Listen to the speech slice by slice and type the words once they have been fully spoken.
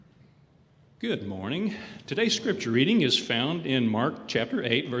Good morning. Today's scripture reading is found in Mark chapter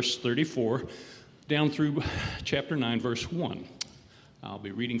 8, verse 34, down through chapter 9, verse 1. I'll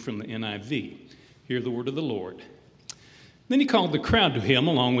be reading from the NIV. Hear the word of the Lord. Then he called the crowd to him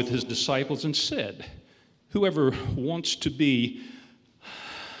along with his disciples and said, Whoever wants to be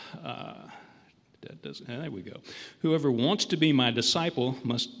Whoever wants to be my disciple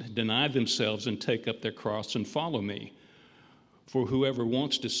must deny themselves and take up their cross and follow me. For whoever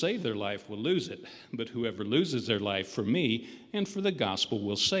wants to save their life will lose it, but whoever loses their life for me and for the gospel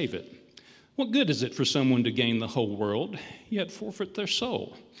will save it. What good is it for someone to gain the whole world, yet forfeit their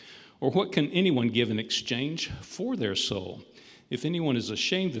soul? Or what can anyone give in exchange for their soul? If anyone is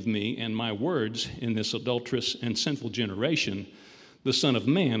ashamed of me and my words in this adulterous and sinful generation, the Son of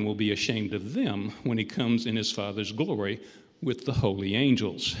Man will be ashamed of them when he comes in his Father's glory with the holy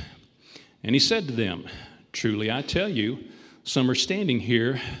angels. And he said to them, Truly I tell you, some who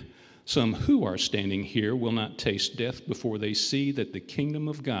are standing here will not taste death before they see that the kingdom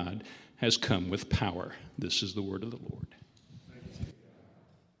of God has come with power. This is the word of the Lord.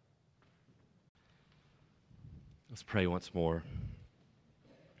 Let's pray once more.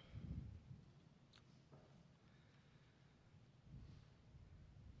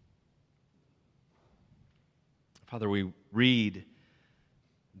 Father, we read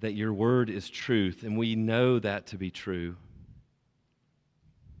that your word is truth, and we know that to be true.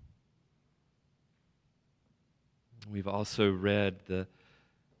 We've also read the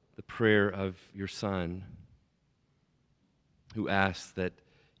prayer of your Son, who asks that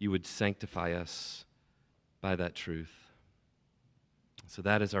you would sanctify us by that truth. So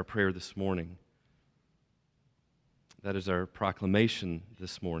that is our prayer this morning. That is our proclamation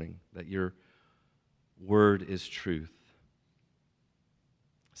this morning, that your word is truth.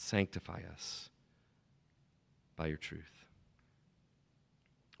 Sanctify us by your truth.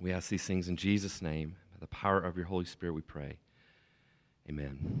 We ask these things in Jesus' name. By the power of your Holy Spirit we pray.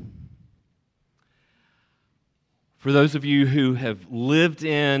 Amen. For those of you who have lived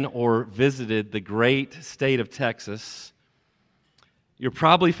in or visited the great state of Texas, you're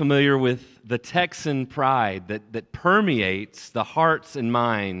probably familiar with the Texan pride that permeates the hearts and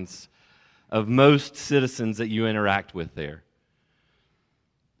minds of most citizens that you interact with there.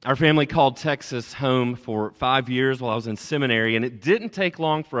 Our family called Texas home for 5 years while I was in seminary, and it didn't take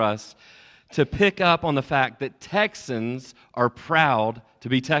long for us to pick up on the fact that Texans are proud to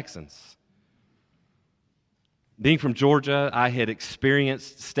be Texans. Being from Georgia, I had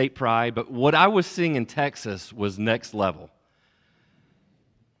experienced state pride, but what I was seeing in Texas was next level.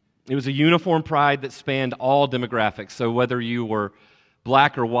 It was a uniform pride that spanned all demographics, so whether you were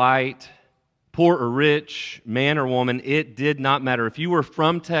black or white, poor or rich, man or woman, it did not matter. If you were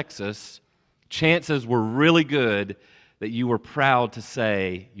from Texas, chances were really good that you were proud to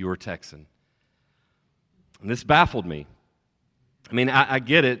say you were Texan. And this baffled me. I mean, I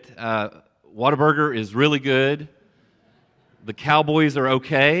get it. Whataburger is really good. The Cowboys are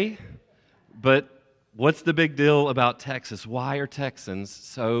okay. But what's the big deal about Texas? Why are Texans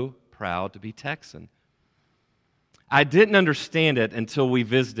so proud to be Texan? I didn't understand it until we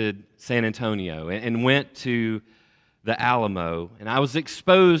visited San Antonio and went to the Alamo. And I was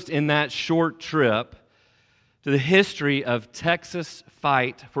exposed in that short trip to the history of Texas'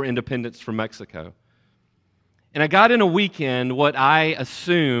 fight for independence from Mexico. And I got in a weekend what I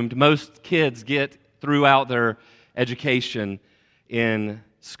assumed most kids get throughout their education in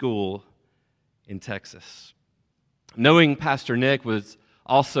school in Texas. Knowing Pastor Nick was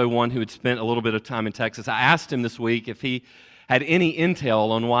also one who had spent a little bit of time in Texas, I asked him this week if he had any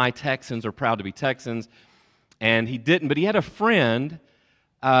intel on why Texans are proud to be Texans, and he didn't. But he had a friend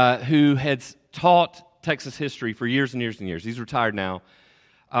who had taught Texas history for years and years and years. He's retired now.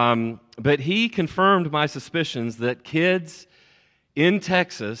 But he confirmed my suspicions that kids in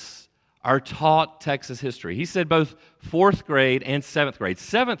Texas are taught Texas history. He said both 4th grade and 7th grade.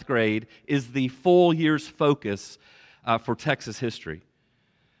 7th grade is the full year's focus for Texas history.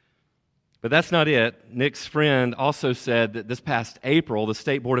 But that's not it. Nick's friend also said that this past April, the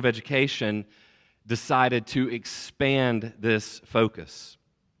State Board of Education decided to expand this focus.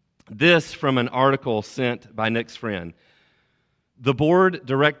 This from an article sent by Nick's friend. The board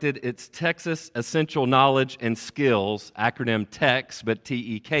directed its Texas Essential Knowledge and Skills, acronym TEKS, but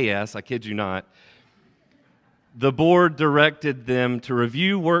T-E-K-S, I kid you not. The board directed them to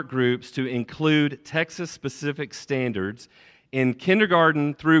review work groups to include Texas-specific standards in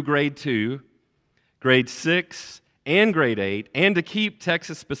kindergarten through grade 2, grade 6, and grade 8, and to keep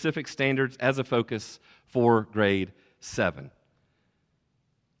Texas-specific standards as a focus for grade 7.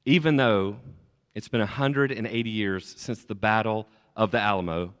 Even though it's been 180 years since the Battle of the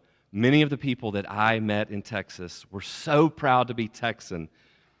Alamo, many of the people that I met in Texas were so proud to be Texan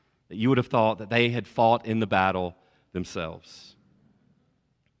that you would have thought that they had fought in the battle themselves.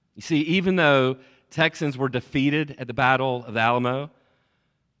 You see, even though Texans were defeated at the Battle of the Alamo,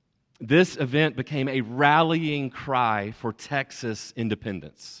 this event became a rallying cry for Texas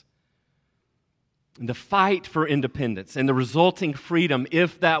independence. And the fight for independence and the resulting freedom,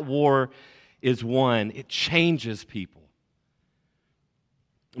 if that war is won, it changes people.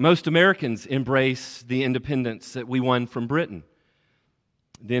 Most Americans embrace the independence that we won from Britain.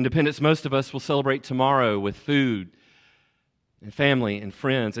 The independence most of us will celebrate tomorrow with food and family and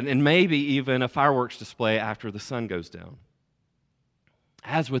friends, and maybe even a fireworks display after the sun goes down.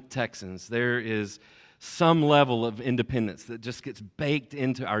 As with Texans, there is some level of independence that just gets baked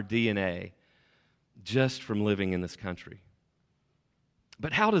into our DNA just from living in this country.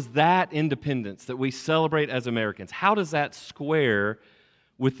 But how does that independence that we celebrate as Americans, how does that square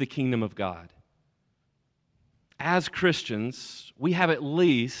with the kingdom of God? As Christians, we have at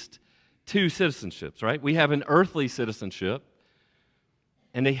least two citizenships, right? We have an earthly citizenship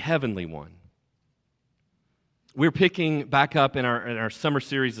and a heavenly one. We're picking back up in our summer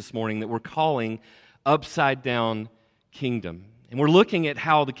series this morning that we're calling Upside Down Kingdom. And we're looking at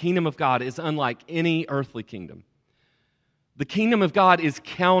how the kingdom of God is unlike any earthly kingdom. The kingdom of God is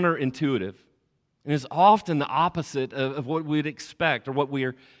counterintuitive and is often the opposite of what we'd expect or what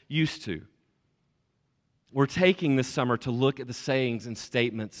we're used to. We're taking this summer to look at the sayings and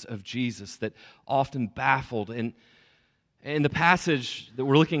statements of Jesus that often baffled. And the passage that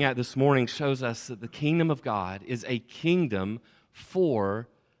we're looking at this morning shows us that the kingdom of God is a kingdom for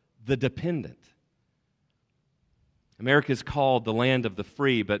the dependent. America is called the land of the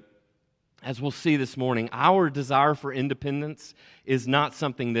free, but as we'll see this morning, our desire for independence is not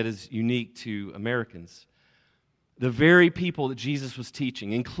something that is unique to Americans. The very people that Jesus was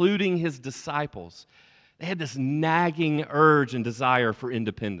teaching, including his disciples, they had this nagging urge and desire for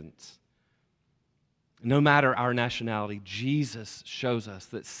independence. No matter our nationality, Jesus shows us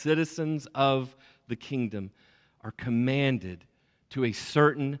that citizens of the kingdom are commanded to a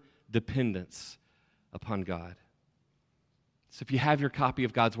certain dependence upon God. So if you have your copy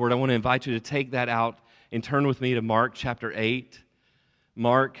of God's Word, I want to invite you to take that out and turn with me to Mark chapter 8.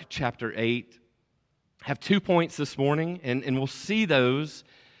 Mark chapter 8. I have 2 points this morning, and we'll see those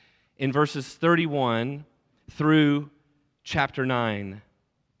in verses 31 through chapter 9,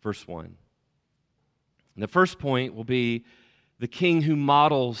 verse 1. And the first point will be the king who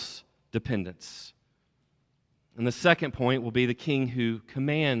models dependence. And the second point will be the king who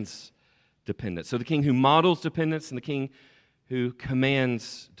commands dependence. So the king who models dependence and the king who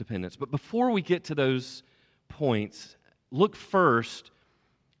commands dependence. But before we get to those points, look first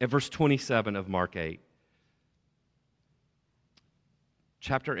at verse 27 of Mark 8.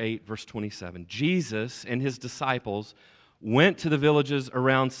 Chapter 8, verse 27. Jesus and his disciples went to the villages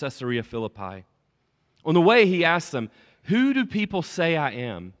around Caesarea Philippi. On the way, he asked them, "Who do people say I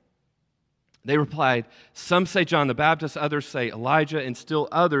am?" They replied, "Some say John the Baptist, others say Elijah, and still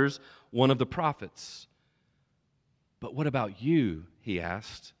others, one of the prophets." "But what about you?" he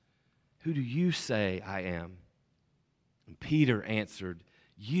asked. "Who do you say I am?" And Peter answered,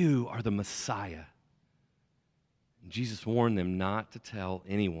 "You are the Messiah." And Jesus warned them not to tell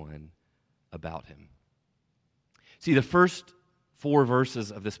anyone about him. See, the first 4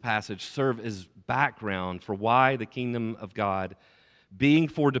 verses of this passage serve as background for why the kingdom of God, being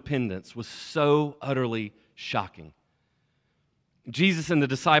for dependence, was so utterly shocking. Jesus and the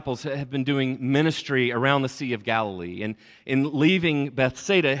disciples have been doing ministry around the Sea of Galilee, and in leaving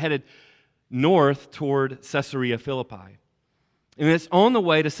Bethsaida, headed north toward Caesarea Philippi. And it's on the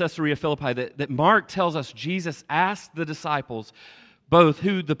way to Caesarea Philippi that Mark tells us Jesus asked the disciples both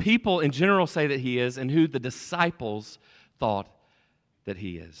who the people in general say that he is and who the disciples thought that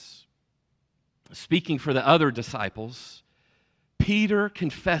he is. Speaking for the other disciples, Peter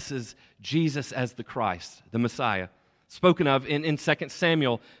confesses Jesus as the Christ, the Messiah, spoken of in 2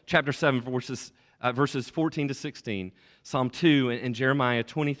 Samuel chapter 7, verses 14 to 16, Psalm 2, and Jeremiah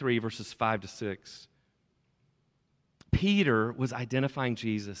 23, verses 5 to 6. Peter was identifying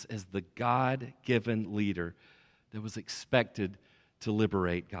Jesus as the God-given leader that was expected to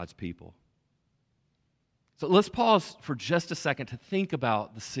liberate God's people. So let's pause for just a second to think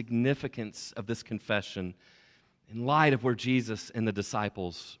about the significance of this confession in light of where Jesus and the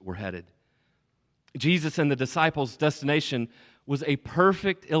disciples were headed. Jesus and the disciples' destination was a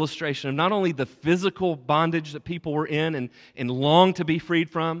perfect illustration of not only the physical bondage that people were in and longed to be freed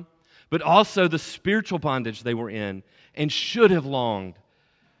from, but also the spiritual bondage they were in and should have longed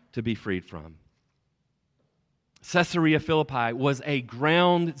to be freed from. Caesarea Philippi was a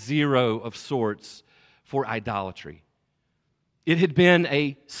ground zero of sorts for idolatry. It had been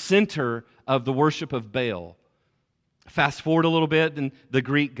a center of the worship of Baal. Fast forward a little bit, then the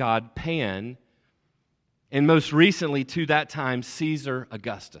Greek god Pan, and most recently to that time, Caesar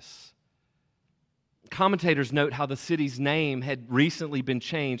Augustus. Commentators note how the city's name had recently been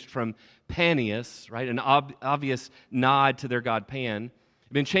changed from Panias, right, an obvious nod to their god Pan,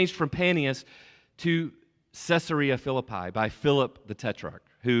 had been changed from Panias to Caesarea Philippi by Philip the Tetrarch,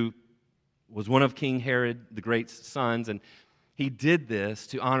 who was one of King Herod the Great's sons, and he did this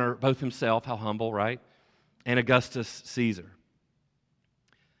to honor both himself, how humble, right, and Augustus Caesar.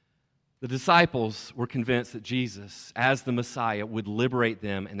 The disciples were convinced that Jesus, as the Messiah, would liberate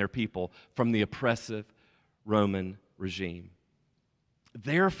them and their people from the oppressive Roman regime.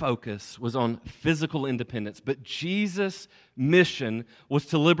 Their focus was on physical independence, but Jesus' mission was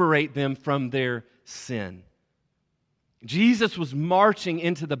to liberate them from their sin. Jesus was marching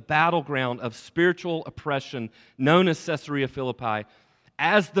into the battleground of spiritual oppression known as Caesarea Philippi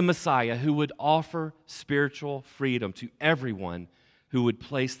as the Messiah who would offer spiritual freedom to everyone who would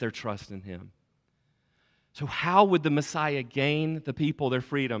place their trust in him. So how would the Messiah gain the people their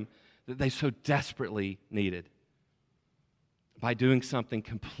freedom that they so desperately needed? By doing something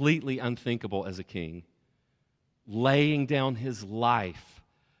completely unthinkable as a king, laying down his life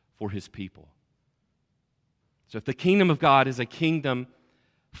for his people. So if the kingdom of God is a kingdom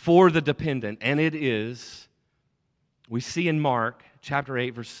for the dependent, and it is, we see in Mark chapter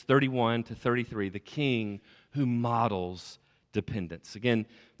 8, verse 31 to 33, the king who models dependence. Again,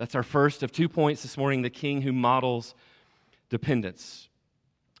 that's our first of 2 points this morning, the king who models dependence.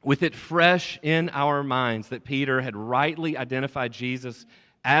 With it fresh in our minds that Peter had rightly identified Jesus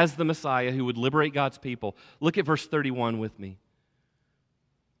as the Messiah who would liberate God's people, look at verse 31 with me.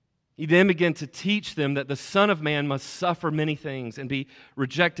 He then began to teach them that the Son of Man must suffer many things and be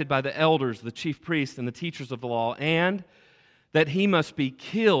rejected by the elders, the chief priests, and the teachers of the law, and that he must be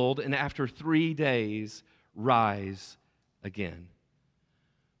killed and after 3 days rise again.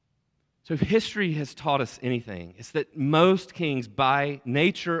 So if history has taught us anything, it's that most kings, by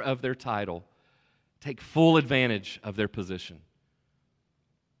nature of their title, take full advantage of their position.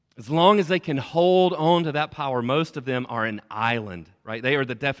 As long as they can hold on to that power, most of them are an island, right? They are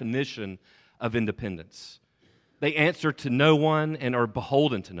the definition of independence. They answer to no one and are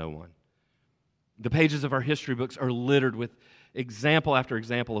beholden to no one. The pages of our history books are littered with example after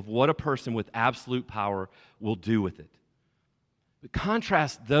example of what a person with absolute power will do with it. But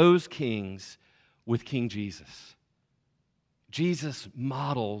contrast those kings with King Jesus. Jesus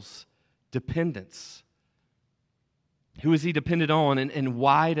models dependence. Who is he dependent on, and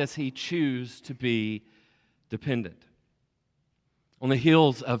why does he choose to be dependent? On the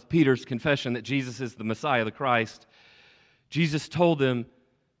heels of Peter's confession that Jesus is the Messiah, the Christ, Jesus told them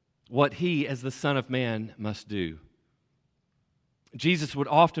what he, as the Son of Man, must do. Jesus would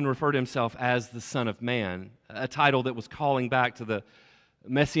often refer to himself as the Son of Man, a title that was calling back to the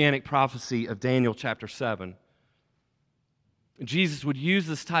messianic prophecy of Daniel chapter 7. Jesus would use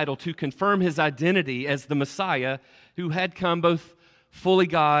this title to confirm his identity as the Messiah who had come both fully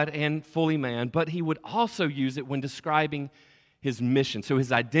God and fully man, but he would also use it when describing his mission. So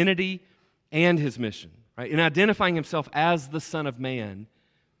his identity and his mission, right? In identifying himself as the Son of Man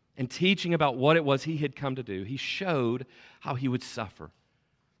and teaching about what it was he had come to do, he showed how he would suffer.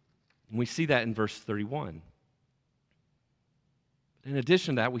 And we see that in verse 31. In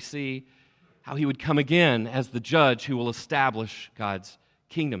addition to that, we see how he would come again as the judge who will establish God's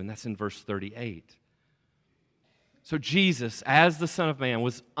kingdom, and that's in verse 38. So Jesus, as the Son of Man,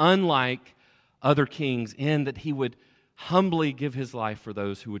 was unlike other kings in that he would humbly give his life for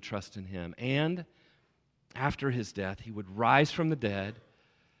those who would trust in him. And after his death, he would rise from the dead,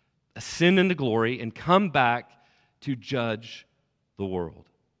 ascend into glory, and come back to judge the world.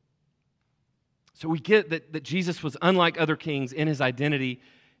 So we get that Jesus was unlike other kings in his identity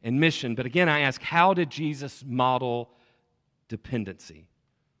and mission. But again, I ask, how did Jesus model dependency?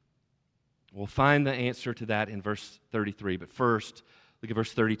 We'll find the answer to that in verse 33. But first, look at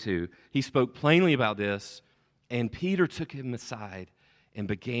verse 32. He spoke plainly about this, and Peter took him aside and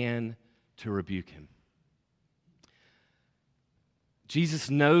began to rebuke him. Jesus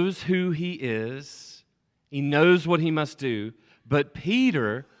knows who he is. He knows what he must do. But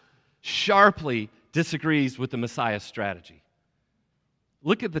Peter sharply disagrees with the Messiah's strategy.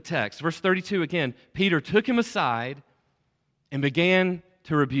 Look at the text. Verse 32 again. Peter took him aside and began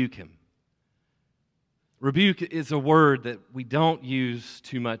to rebuke him. Rebuke is a word that we don't use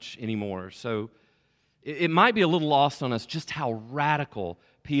too much anymore. So it might be a little lost on us just how radical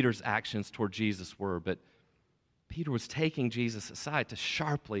Peter's actions toward Jesus were. But Peter was taking Jesus aside to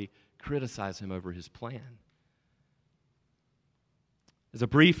sharply criticize him over his plan. As a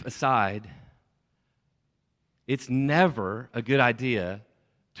brief aside, it's never a good idea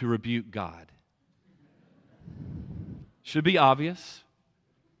to rebuke God. Should be obvious.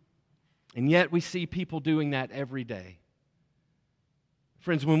 And yet we see people doing that every day.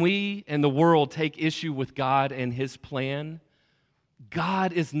 Friends, when we and the world take issue with God and His plan,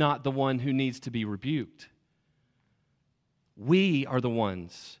 God is not the one who needs to be rebuked. We are the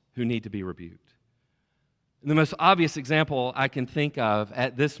ones who need to be rebuked. And the most obvious example I can think of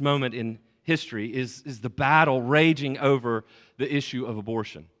at this moment in history is the battle raging over the issue of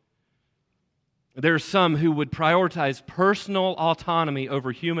abortion. There are some who would prioritize personal autonomy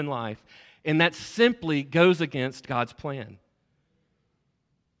over human life, and that simply goes against God's plan.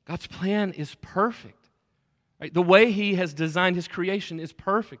 God's plan is perfect. Right? The way He has designed His creation is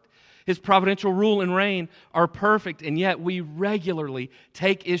perfect. His providential rule and reign are perfect, and yet we regularly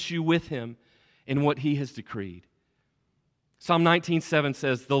take issue with Him in what He has decreed. Psalm 19:7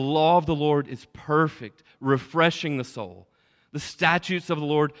 says, "The law of the Lord is perfect, refreshing the soul. The statutes of the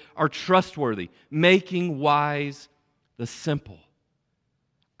Lord are trustworthy, making wise the simple."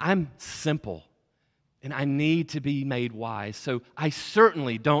 I'm simple, and I need to be made wise, so I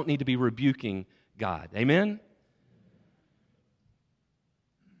certainly don't need to be rebuking God. Amen?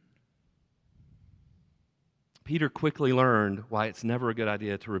 Peter quickly learned why it's never a good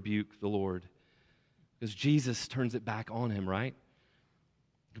idea to rebuke the Lord, because Jesus turns it back on him, right?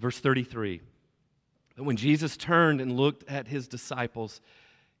 Verse 33. But when Jesus turned and looked at His disciples,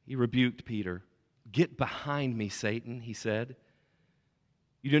 He rebuked Peter. "Get behind me, Satan," He said.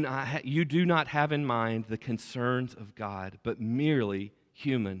 You do not have in mind the concerns of God, but merely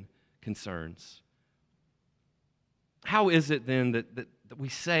human concerns. How is it then that we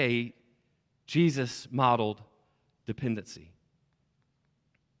say Jesus modeled dependency?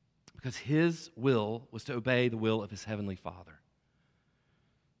 Because His will was to obey the will of His heavenly Father.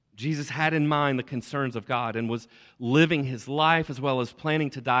 Jesus had in mind the concerns of God and was living His life as well as planning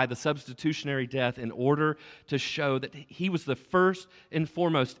to die the substitutionary death in order to show that He was the first and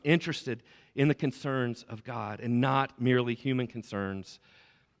foremost interested in the concerns of God and not merely human concerns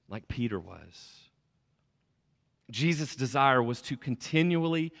like Peter was. Jesus' desire was to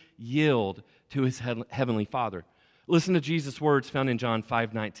continually yield to His heavenly Father. Listen to Jesus' words found in John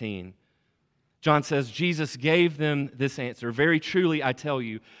 5:19. John says, Jesus gave them this answer, "Very truly I tell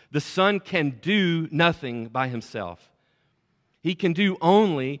you, the Son can do nothing by Himself. He can do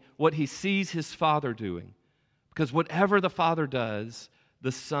only what He sees His Father doing, because whatever the Father does,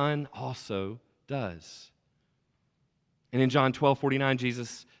 the Son also does." And in John 12:49,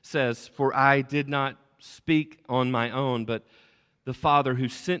 Jesus says, "For I did not speak on my own, but the Father who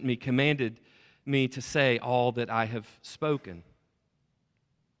sent me commanded me to say all that I have spoken."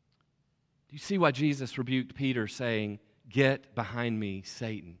 Do you see why Jesus rebuked Peter, saying, "Get behind me,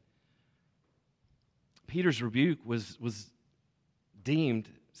 Satan"? Peter's rebuke was deemed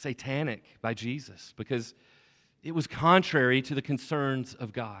satanic by Jesus because it was contrary to the concerns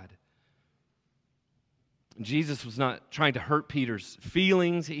of God. Jesus was not trying to hurt Peter's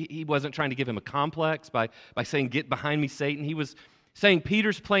feelings. He wasn't trying to give him a complex by saying, "Get behind me, Satan." He was saying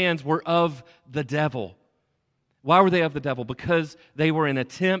Peter's plans were of the devil. Why were they of the devil? Because they were an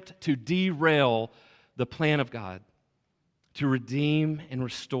attempt to derail the plan of God, to redeem and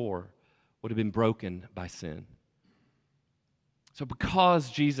restore what had been broken by sin. So because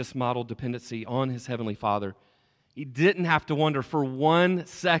Jesus modeled dependency on His heavenly Father, He didn't have to wonder for 1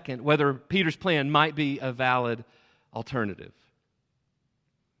 second whether Peter's plan might be a valid alternative.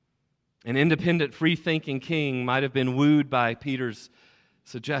 An independent, free-thinking king might have been wooed by Peter's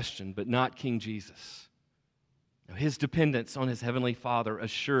suggestion, but not King Jesus. His dependence on His heavenly Father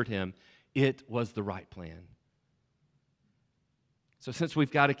assured him it was the right plan. So since we've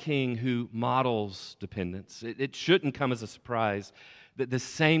got a king who models dependence, it shouldn't come as a surprise that this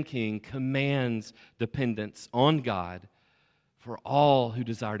same king commands dependence on God for all who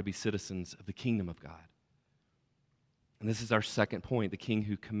desire to be citizens of the kingdom of God. And this is our second point, the king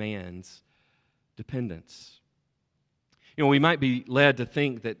who commands dependence. You know, we might be led to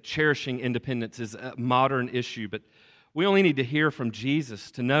think that cherishing independence is a modern issue, but we only need to hear from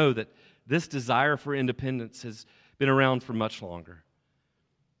Jesus to know that this desire for independence has been around for much longer.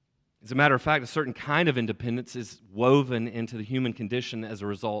 As a matter of fact, a certain kind of independence is woven into the human condition as a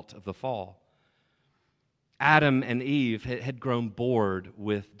result of the fall. Adam and Eve had grown bored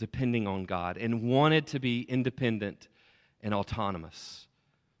with depending on God and wanted to be independent and autonomous.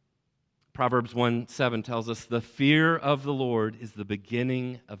 Proverbs 1:7 tells us, "The fear of the Lord is the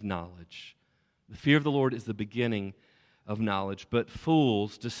beginning of knowledge. The fear of the Lord is the beginning of knowledge, but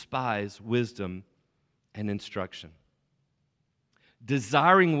fools despise wisdom and instruction.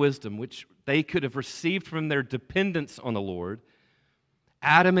 Desiring wisdom, which they could have received from their dependence on the Lord,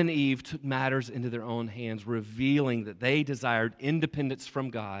 Adam and Eve took matters into their own hands, revealing that they desired independence from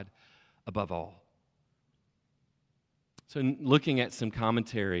God above all. So in looking at some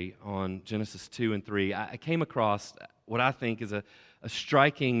commentary on Genesis 2 and 3, I came across what I think is a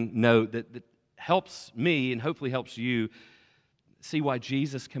striking note that helps me and hopefully helps you see why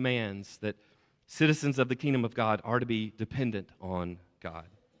Jesus commands that citizens of the kingdom of God are to be dependent on God.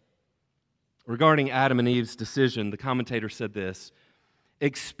 Regarding Adam and Eve's decision, the commentator said this: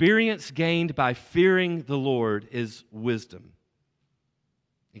 experience gained by fearing the Lord is wisdom.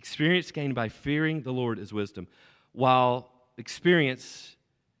 Experience gained by fearing the Lord is wisdom, while experience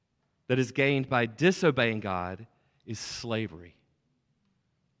that is gained by disobeying God is slavery.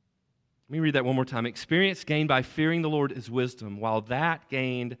 Let me read that one more time. Experience gained by fearing the Lord is wisdom, while that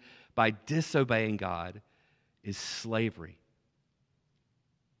gained by disobeying God is slavery.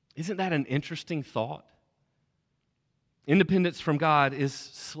 Isn't that an interesting thought? Independence from God is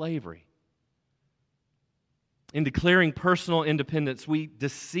slavery. In declaring personal independence, we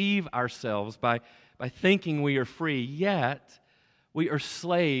deceive ourselves by thinking we are free, yet we are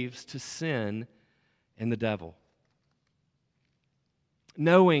slaves to sin and the devil.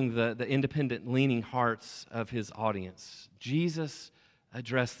 Knowing the independent, leaning hearts of his audience, Jesus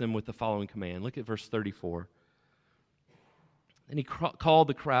addressed them with the following command. Look at verse 34. And he called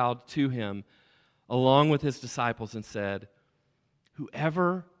the crowd to him along with his disciples and said,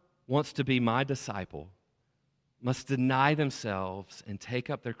 whoever wants to be my disciple must deny themselves and take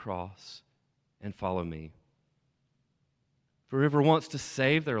up their cross and follow me. For whoever wants to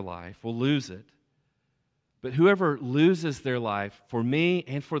save their life will lose it, but whoever loses their life for me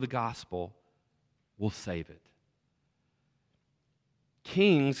and for the gospel will save it.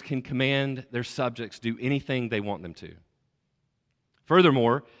 Kings can command their subjects do anything they want them to.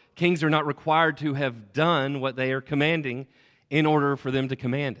 Furthermore, kings are not required to have done what they are commanding in order for them to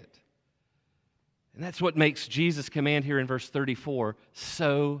command it. And that's what makes Jesus' command here in verse 34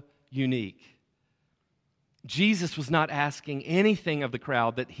 so unique. Jesus was not asking anything of the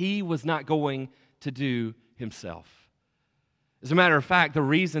crowd that he was not going to do himself. As a matter of fact, the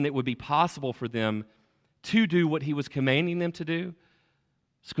reason it would be possible for them to do what he was commanding them to do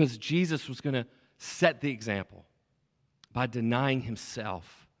is because Jesus was going to set the example by denying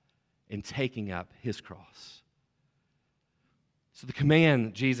himself and taking up his cross. So the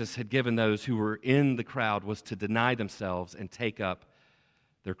command Jesus had given those who were in the crowd was to deny themselves and take up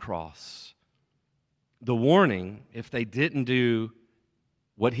their cross. The warning, if they didn't do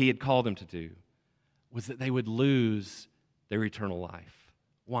what he had called them to do, was that they would lose their eternal life.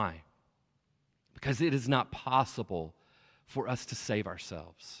 Why? Because it is not possible for us to save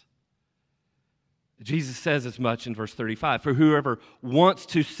ourselves. Jesus says as much in verse 35, for whoever wants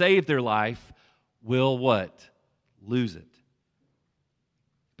to save their life will what? Lose it.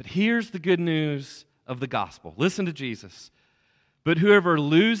 But here's the good news of the gospel. Listen to Jesus. But whoever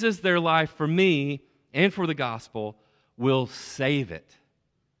loses their life for me and for the gospel will save it.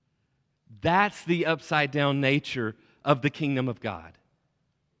 That's the upside down nature of the kingdom of God.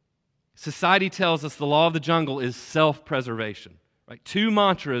 Society tells us the law of the jungle is self-preservation. Right? Two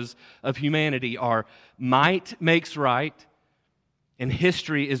mantras of humanity are might makes right and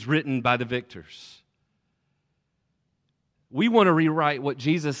history is written by the victors. We want to rewrite what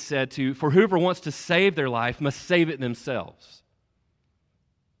Jesus said for whoever wants to save their life must save it themselves.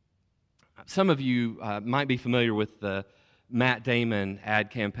 Some of you might be familiar with the Matt Damon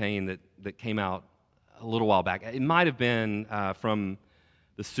ad campaign that came out a little while back. It might have been from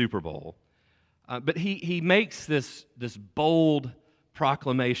the Super Bowl. But he makes this bold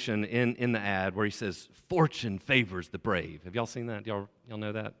proclamation in the ad where he says, fortune favors the brave. Have y'all seen that? Y'all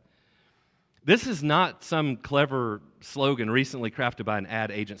know that? This is not some clever slogan recently crafted by an ad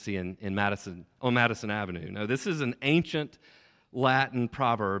agency on Madison Avenue. No, this is an ancient Latin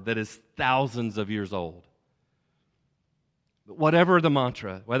proverb that is thousands of years old. But whatever the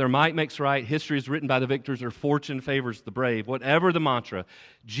mantra, whether might makes right, history is written by the victors, or fortune favors the brave, whatever the mantra,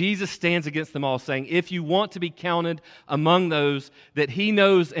 Jesus stands against them all saying, if you want to be counted among those that he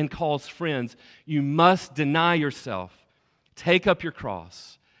knows and calls friends, you must deny yourself, take up your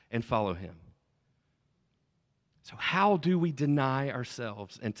cross, and follow him. So how do we deny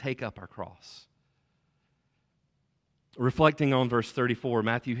ourselves and take up our cross? Reflecting on verse 34,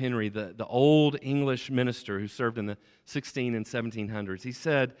 Matthew Henry, the old English minister who served in the 16 and 1700s, he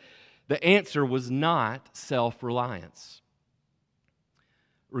said the answer was not self-reliance.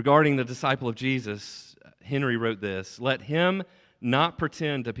 Regarding the disciple of Jesus, Henry wrote this: "Let him not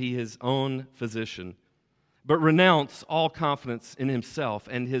pretend to be his own physician, but renounce all confidence in himself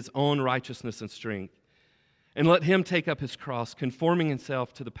and his own righteousness and strength. And let him take up his cross, conforming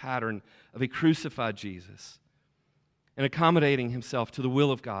himself to the pattern of a crucified Jesus, and accommodating himself to the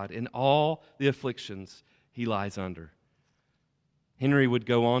will of God in all the afflictions he lies under." Henry would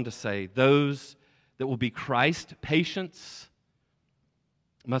go on to say, those that will be Christ patients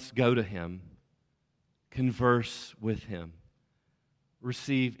must go to him, converse with him,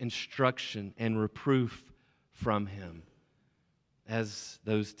 receive instruction and reproof from him, as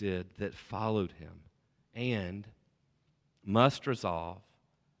those did that followed him, and must resolve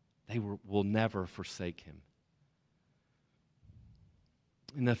they will never forsake him.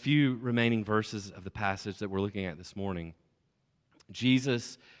 In the few remaining verses of the passage that we're looking at this morning,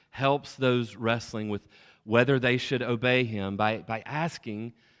 Jesus helps those wrestling with whether they should obey him by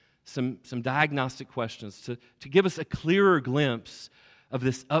asking some diagnostic questions to give us a clearer glimpse of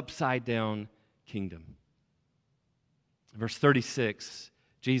this upside-down kingdom. Verse 36,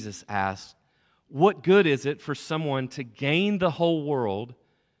 Jesus asked, "What good is it for someone to gain the whole world,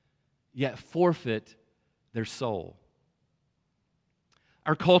 yet forfeit their soul?"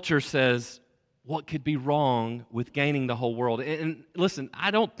 Our culture says, what could be wrong with gaining the whole world? And listen,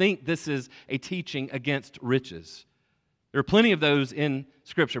 I don't think this is a teaching against riches. There are plenty of those in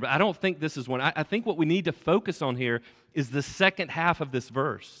Scripture, but I don't think this is one. I think what we need to focus on here is the second half of this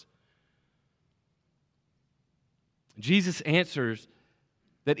verse. Jesus answers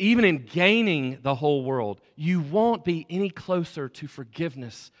that even in gaining the whole world, you won't be any closer to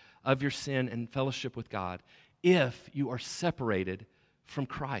forgiveness of your sin and fellowship with God if you are separated from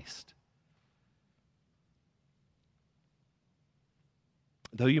Christ.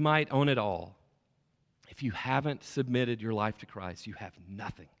 Though you might own it all, if you haven't submitted your life to Christ, you have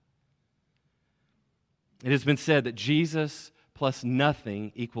nothing. It has been said that Jesus plus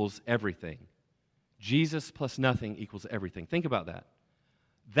nothing equals everything. Jesus plus nothing equals everything. Think about that.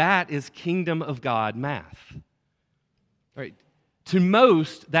 That is kingdom of God math. All right. To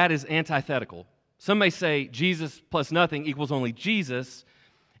most, that is antithetical. Some may say Jesus plus nothing equals only Jesus,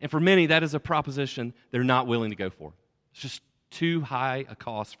 and for many, that is a proposition they're not willing to go for. It's just too high a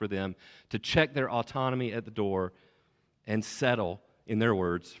cost for them to check their autonomy at the door and settle, in their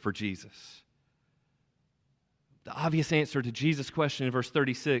words, for Jesus. The obvious answer to Jesus' question in verse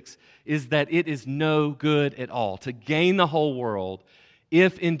 36 is that it is no good at all to gain the whole world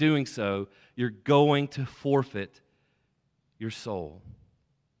if in doing so you're going to forfeit your soul.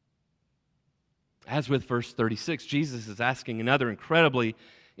 As with verse 36, Jesus is asking another incredibly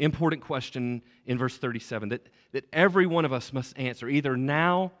important question in verse 37 that every one of us must answer, either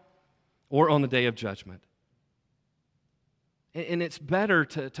now or on the day of judgment. And it's better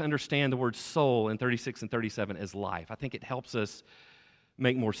to understand the word soul in 36 and 37 as life. I think it helps us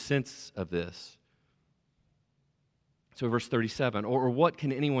make more sense of this. So verse 37, or what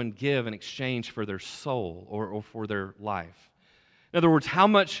can anyone give in exchange for their soul or for their life? In other words, how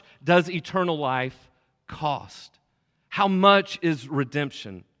much does eternal life cost? How much is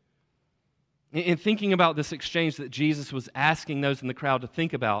redemption? In thinking about this exchange that Jesus was asking those in the crowd to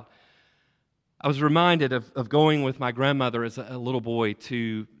think about, I was reminded of going with my grandmother as a little boy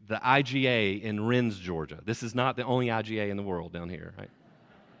to the IGA in Rennes, Georgia. This is not the only IGA in the world down here, right?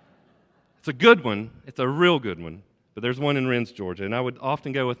 It's a good one. It's a real good one. But there's one in Rennes, Georgia. And I would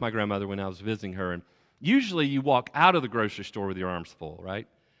often go with my grandmother when I was visiting her. And usually you walk out of the grocery store with your arms full, right?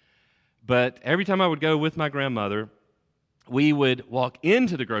 But every time I would go with my grandmother, we would walk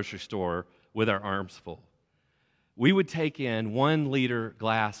into the grocery store with our arms full. We would take in 1-liter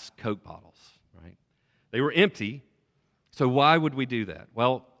glass Coke bottles, right? They were empty, so why would we do that?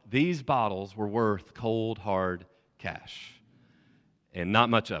 Well, these bottles were worth cold, hard cash, and not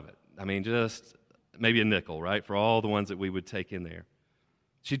much of it. I mean, just maybe a nickel, right, for all the ones that we would take in there.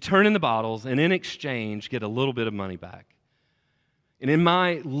 She'd turn in the bottles, and in exchange, get a little bit of money back. And in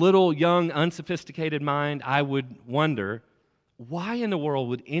my little, young, unsophisticated mind, I would wonder, why in the world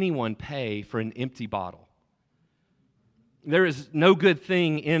would anyone pay for an empty bottle? There is no good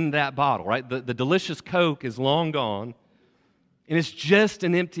thing in that bottle, right? The delicious Coke is long gone, and it's just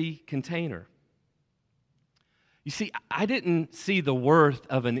an empty container. You see, I didn't see the worth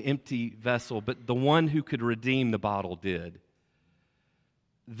of an empty vessel, but the one who could redeem the bottle did.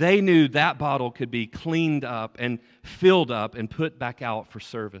 They knew that bottle could be cleaned up and filled up and put back out for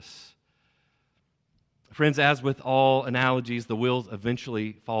service. Friends, as with all analogies, the wheels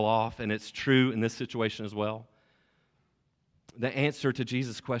eventually fall off, and it's true in this situation as well. The answer to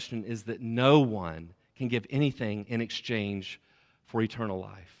Jesus' question is that no one can give anything in exchange for eternal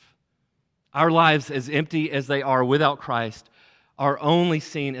life. Our lives, as empty as they are without Christ, are only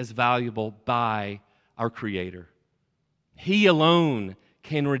seen as valuable by our Creator. He alone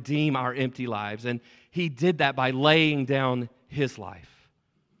can redeem our empty lives, and He did that by laying down His life.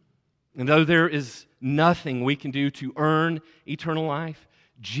 And though there is nothing we can do to earn eternal life,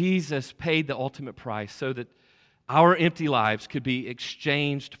 Jesus paid the ultimate price so that our empty lives could be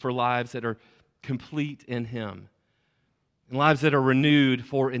exchanged for lives that are complete in Him, and lives that are renewed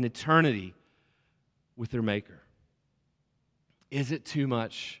for an eternity with their Maker. Is it too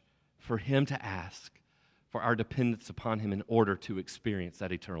much for Him to ask for our dependence upon Him in order to experience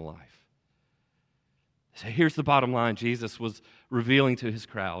that eternal life? So here's the bottom line Jesus was revealing to His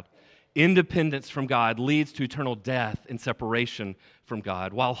crowd. Independence from God leads to eternal death and separation from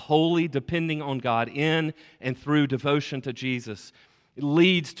God, while wholly depending on God in and through devotion to Jesus, it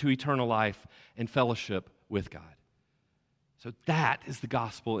leads to eternal life and fellowship with God. So that is the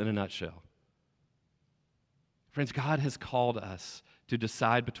gospel in a nutshell. Friends, God has called us to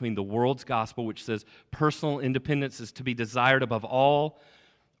decide between the world's gospel, which says personal independence is to be desired above all,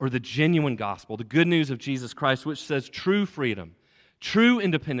 or the genuine gospel, the good news of Jesus Christ, which says true freedom, true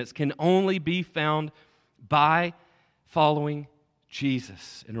independence can only be found by following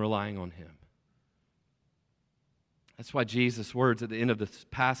Jesus and relying on Him. That's why Jesus' words at the end of this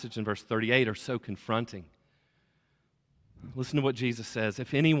passage in verse 38 are so confronting. Listen to what Jesus says.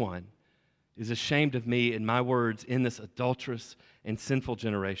 If anyone is ashamed of me and my words in this adulterous and sinful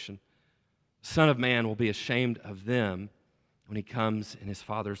generation, the Son of Man will be ashamed of them when He comes in His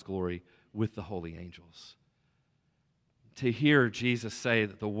Father's glory with the holy angels. To hear Jesus say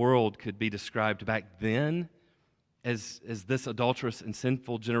that the world could be described back then as this adulterous and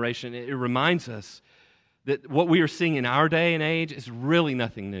sinful generation, it reminds us that what we are seeing in our day and age is really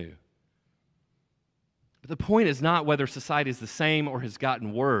nothing new. But the point is not whether society is the same or has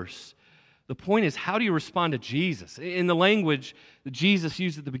gotten worse. The point is, how do you respond to Jesus? In the language that Jesus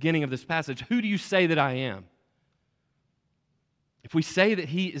used at the beginning of this passage, who do you say that I am? If we say that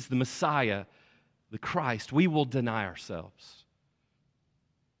He is the Messiah, the Christ, we will deny ourselves.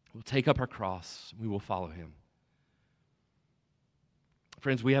 We'll take up our cross. We will follow Him.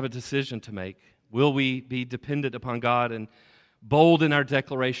 Friends, we have a decision to make. Will we be dependent upon God and bold in our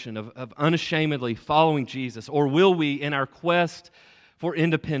declaration of unashamedly following Jesus, or will we, in our quest for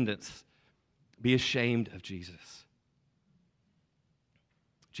independence, be ashamed of Jesus?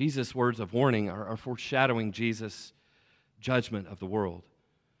 Jesus' words of warning are foreshadowing Jesus' judgment of the world.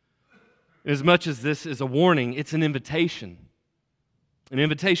 As much as this is a warning, it's an invitation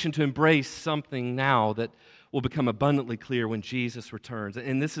to embrace something now that will become abundantly clear when Jesus returns.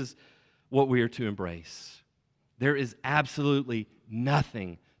 And this is what we are to embrace. There is absolutely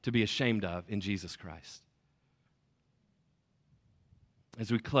nothing to be ashamed of in Jesus Christ.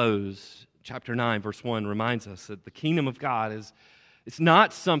 As we close, chapter 9, verse 1 reminds us that the kingdom of God it's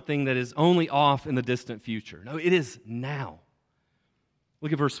not something that is only off in the distant future. No, it is now.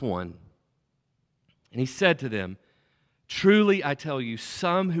 Look at verse 1. And He said to them, truly I tell you,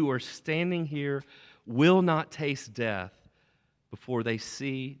 some who are standing here will not taste death before they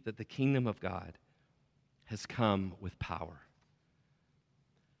see that the kingdom of God has come with power.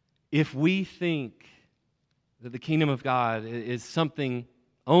 If we think that the kingdom of God is something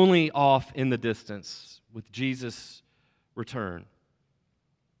only off in the distance with Jesus' return,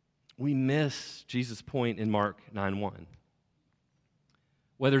 we miss Jesus' point in Mark 9:1.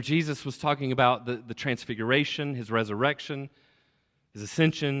 Whether Jesus was talking about the transfiguration, His resurrection, His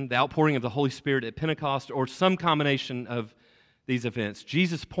ascension, the outpouring of the Holy Spirit at Pentecost, or some combination of these events,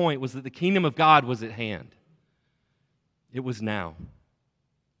 Jesus' point was that the kingdom of God was at hand. It was now.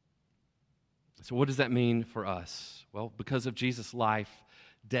 So what does that mean for us? Well, because of Jesus' life,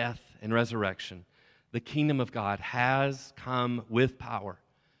 death, and resurrection, the kingdom of God has come with power,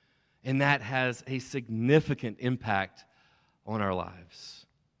 and that has a significant impact on our lives.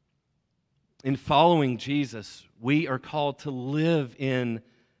 In following Jesus, we are called to live in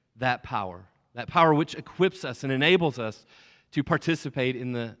that power which equips us and enables us to participate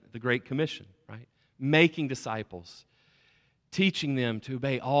in the Great Commission, right? Making disciples, teaching them to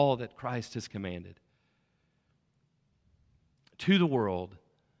obey all that Christ has commanded. To the world,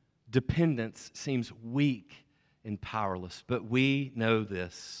 dependence seems weak and powerless, but we know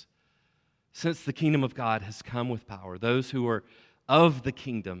this. Since the kingdom of God has come with power, those who are of the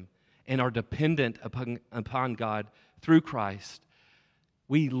kingdom and are dependent upon God through Christ,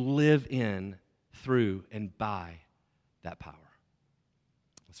 we live in, through, and by that power.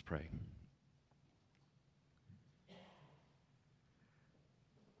 Let's pray.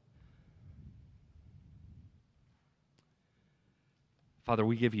 Father,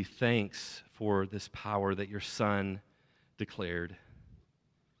 we give you thanks for this power that your Son declared.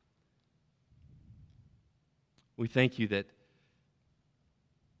 We thank you that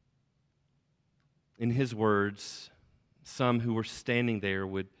in his words, some who were standing there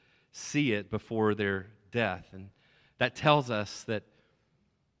would see it before their death. And that tells us that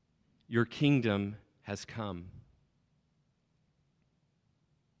your kingdom has come.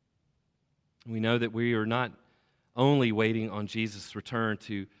 We know that we are not only waiting on Jesus' return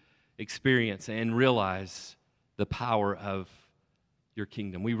to experience and realize the power of your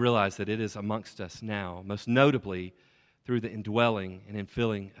kingdom. We realize that it is amongst us now, most notably through the indwelling and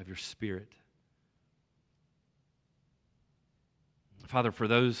infilling of your Spirit. Father, for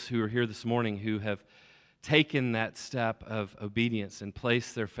those who are here this morning who have taken that step of obedience and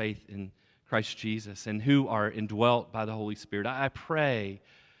placed their faith in Christ Jesus and who are indwelt by the Holy Spirit, I pray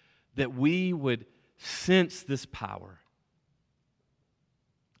that we would sense this power.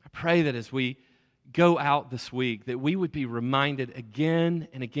 I pray that as we go out this week, that we would be reminded again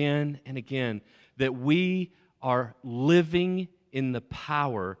and again and again that we are living in the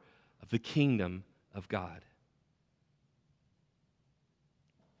power of the kingdom of God.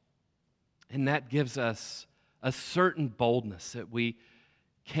 And that gives us a certain boldness that we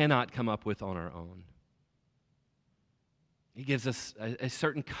cannot come up with on our own. It gives us a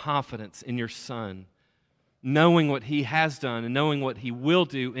certain confidence in your Son, knowing what he has done and knowing what he will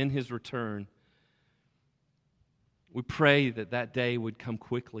do in his return. We pray that that day would come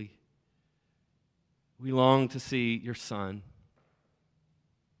quickly. We long to see your Son.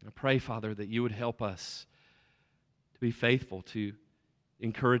 I pray, Father, that you would help us to be faithful, to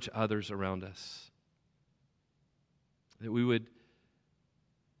encourage others around us, that we would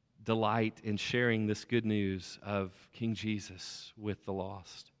delight in sharing this good news of King Jesus with the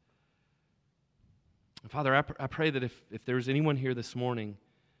lost. Father, I pray that if there's anyone here this morning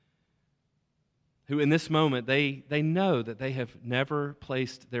who in this moment, they know that they have never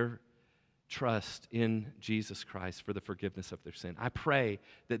placed their trust in Jesus Christ for the forgiveness of their sin, I pray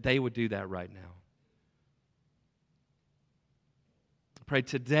that they would do that right now. I pray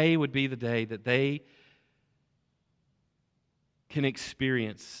today would be the day that they can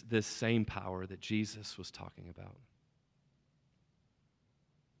experience this same power that Jesus was talking about.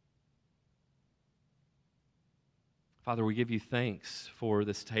 Father, we give you thanks for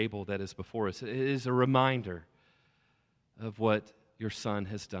this table that is before us. It is a reminder of what your Son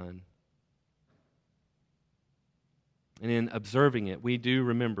has done. And in observing it, we do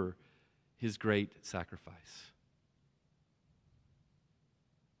remember his great sacrifice.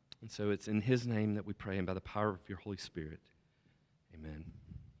 And so it's in his name that we pray, and by the power of your Holy Spirit. Amen.